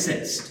get an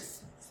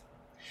assist.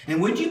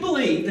 And would you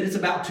believe that it's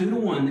about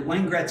 2-1 that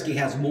Wayne Gretzky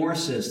has more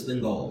assists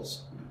than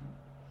goals?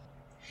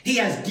 He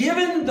has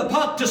given the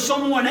puck to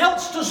someone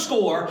else to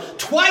score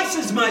twice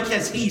as much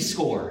as he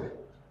scored.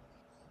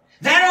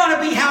 That ought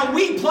to be how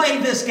we play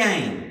this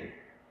game.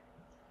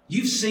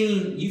 You've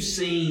seen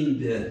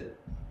the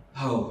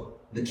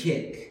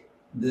kick.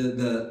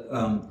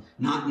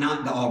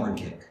 Not the Auburn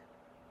kick.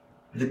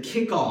 The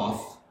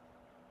kickoff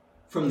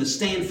from the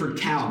Stanford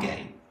Cal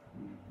game.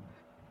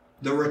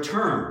 The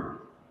return.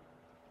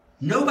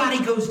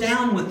 Nobody goes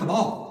down with the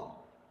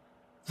ball.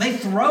 They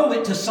throw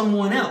it to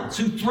someone else,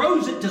 who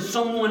throws it to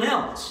someone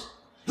else,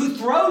 who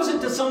throws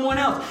it to someone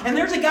else. And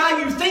there's a guy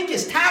you think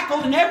is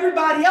tackled and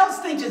everybody else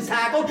thinks it's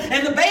tackled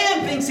and the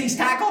band thinks he's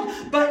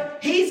tackled, but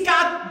he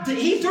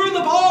threw the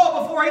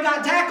ball before he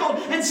got tackled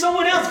and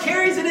someone else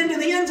carries it into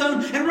the end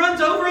zone and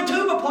runs over a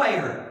tuba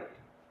player.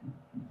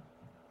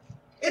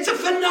 It's a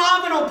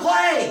phenomenal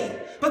play.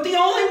 But the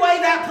only way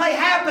that play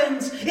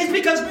happens is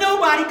because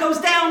nobody goes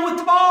down with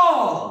the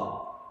ball.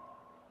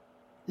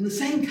 In the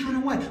same kind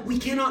of way, we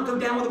cannot go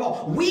down with the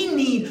ball. We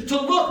need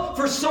to look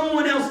for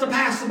someone else to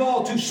pass the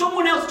ball to,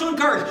 someone else to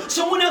encourage,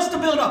 someone else to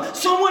build up,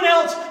 someone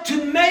else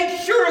to make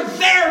sure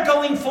they're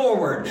going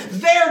forward.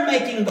 They're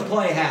making the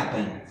play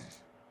happen.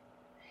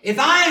 If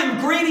I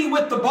am greedy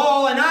with the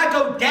ball and I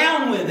go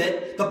down with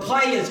it, the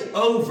play is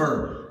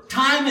over.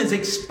 Time is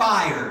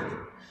expired.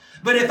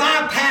 But if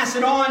I pass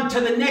it on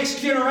to the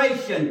next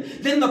generation,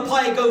 then the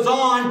play goes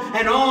on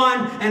and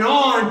on and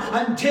on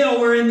until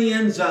we're in the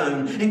end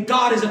zone. And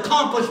God has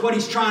accomplished what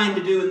He's trying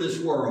to do in this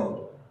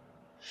world.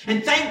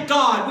 And thank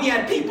God we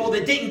had people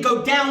that didn't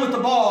go down with the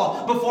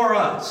ball before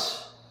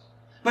us,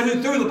 but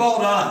who threw the ball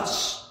to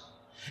us.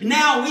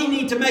 Now we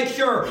need to make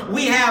sure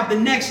we have the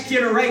next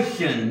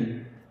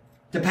generation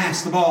to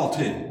pass the ball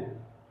to.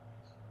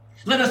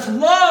 Let us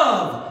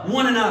love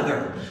one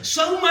another,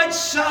 so much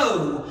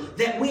so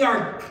that we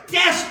are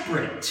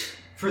desperate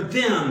for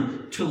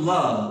them to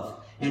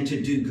love and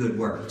to do good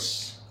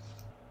works.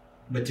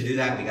 But to do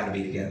that, we got to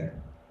be together.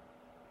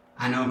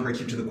 I know I'm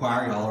preaching to the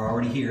choir. Y'all are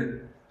already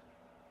here.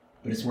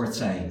 But it's worth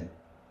saying.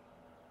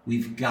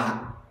 We've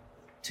got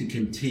to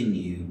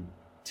continue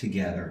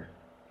together.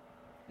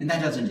 And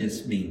that doesn't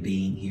just mean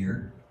being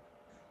here.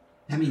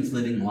 That means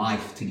living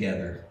life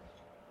together.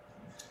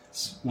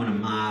 It's one of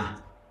my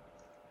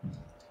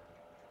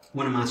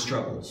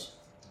struggles.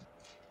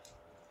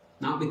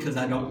 Not because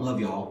I don't love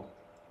y'all,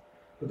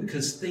 but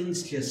because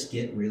things just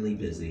get really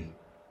busy.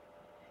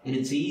 And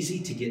it's easy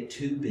to get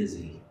too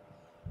busy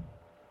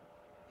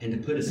and to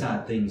put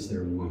aside things that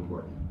are more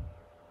important.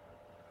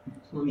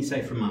 So let me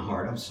say from my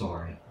heart, I'm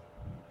sorry.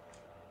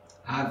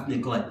 I've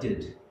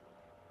neglected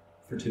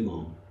for too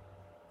long.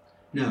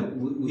 No,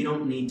 we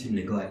don't need to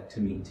neglect to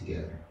meet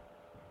together,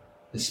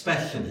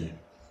 especially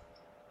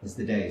as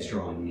the day is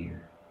drawing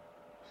near.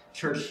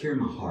 Church, hear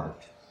my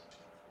heart.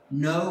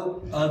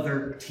 No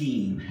other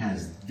team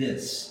has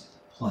this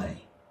play.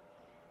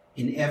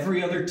 In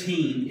every other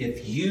team,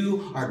 if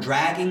you are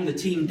dragging the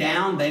team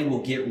down, they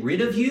will get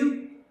rid of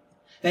you.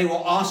 They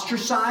will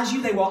ostracize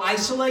you. They will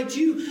isolate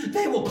you.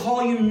 They will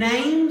call you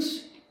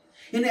names.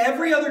 In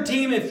every other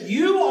team, if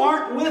you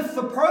aren't with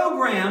the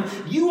program,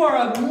 you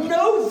are of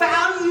no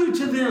value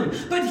to them.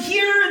 But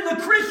here in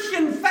the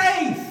Christian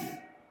faith,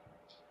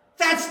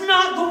 that's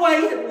not the way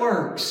it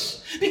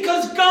works.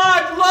 Because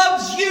God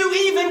loves you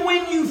even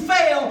when you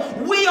fail.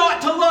 We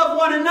ought to love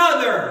one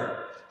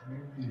another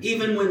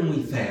even when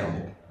we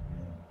fail.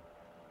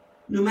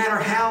 No matter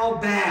how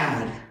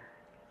bad,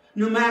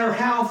 no matter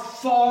how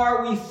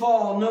far we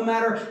fall, no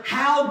matter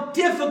how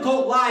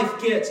difficult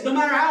life gets, no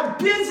matter how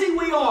busy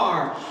we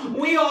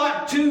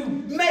ought to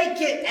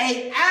make it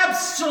an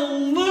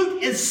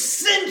absolute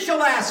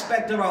essential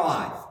aspect of our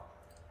life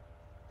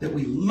that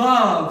we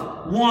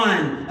love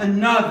one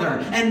another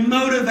and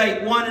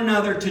motivate one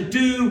another to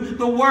do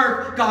the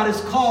work God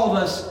has called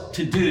us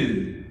to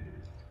do.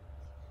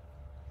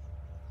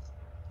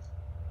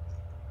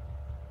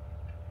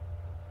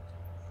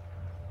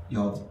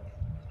 Y'all,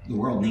 the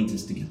world needs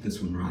us to get this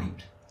one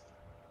right.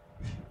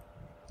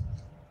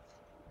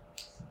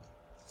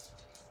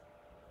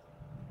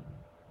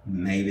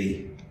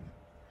 Maybe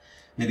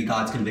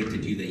God's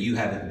convicted you that you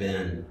haven't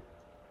been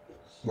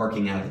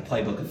working out of the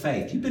Playbook of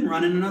Faith. You've been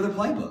running another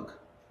playbook.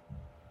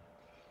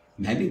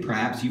 Maybe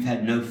perhaps you've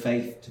had no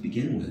faith to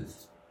begin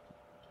with.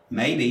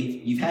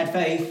 Maybe you've had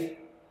faith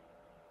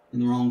in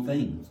the wrong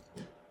thing.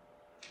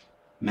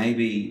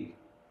 Maybe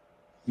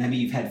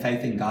you've had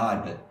faith in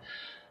God, but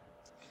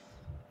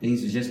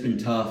things have just been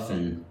tough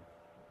and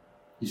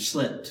you've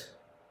slipped.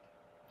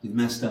 You've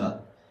messed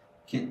up.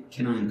 Can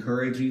I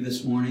encourage you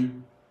this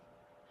morning?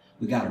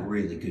 We got a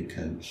really good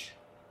coach.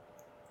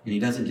 And he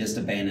doesn't just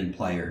abandon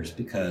players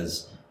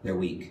because they're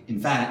weak. In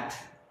fact,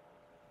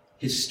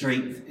 his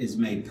strength is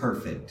made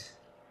perfect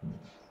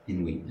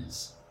in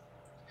weakness.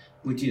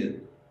 Would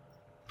you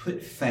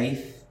put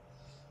faith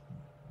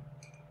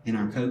in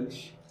our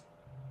coach?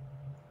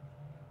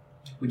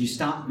 Would you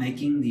stop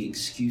making the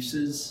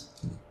excuses?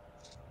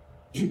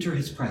 Enter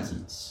his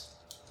presence.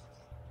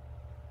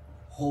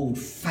 Hold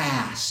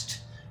fast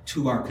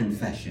to our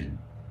confession.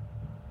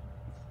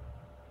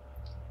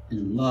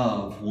 And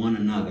love one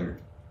another.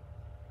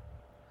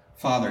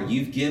 Father,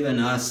 you've given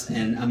us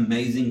an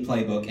amazing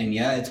playbook. And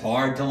yeah, it's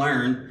hard to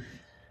learn.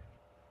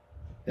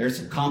 There's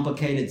some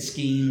complicated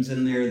schemes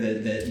in there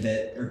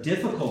that are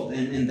difficult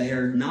and they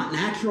are not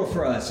natural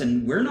for us.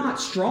 And we're not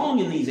strong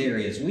in these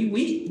areas. We're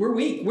weak.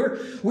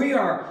 We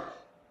are,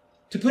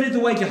 to put it the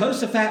way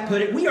Jehoshaphat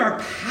put it, we are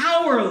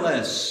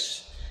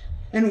powerless.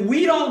 And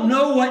we don't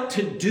know what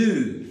to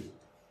do.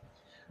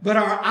 But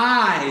our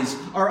eyes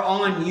are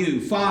on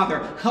you.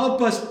 Father,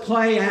 help us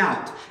play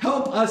out.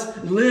 Help us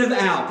live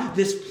out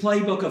this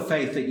playbook of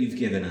faith that you've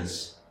given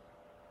us.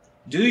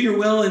 Do your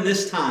will in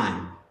this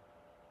time.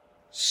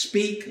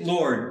 Speak,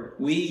 Lord.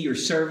 We, your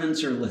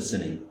servants, are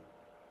listening.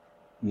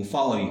 We'll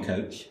follow you,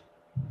 Coach.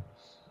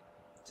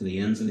 To the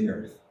ends of the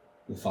earth.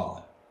 We'll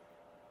follow.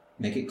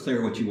 Make it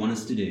clear what you want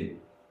us to do.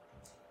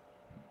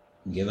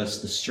 And give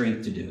us the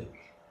strength to do it.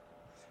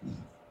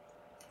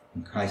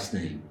 In Christ's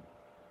name,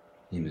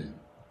 amen.